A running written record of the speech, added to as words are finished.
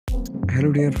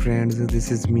Hello dear friends,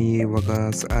 this is me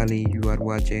Wakas Ali. You are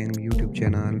watching YouTube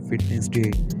channel Fitness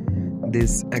Day.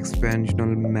 This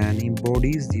expansional man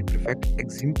embodies the perfect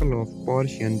example of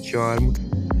Persian charm,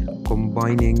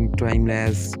 combining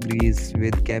timeless grace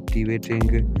with captivating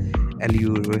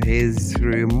allure. His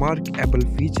remarkable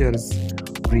features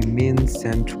remain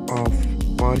center of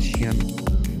Persian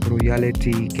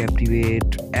royalty,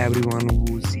 captivate everyone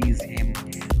who sees him,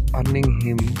 earning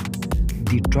him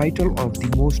the title of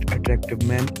the most attractive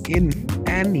man in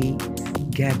any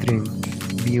gathering.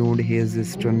 Beyond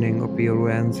his stunning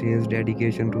appearance, his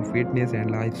dedication to fitness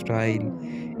and lifestyle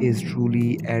is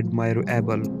truly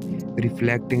admirable,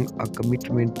 reflecting a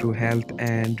commitment to health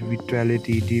and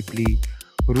vitality deeply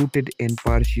rooted in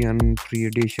Persian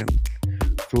tradition.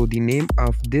 So, the name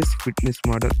of this fitness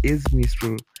model is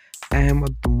Mr.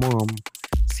 Ahmed Tomoum.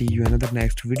 See you another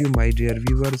next video, my dear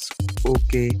viewers.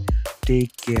 Okay,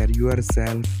 take care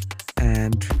yourself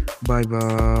and bye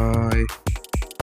bye.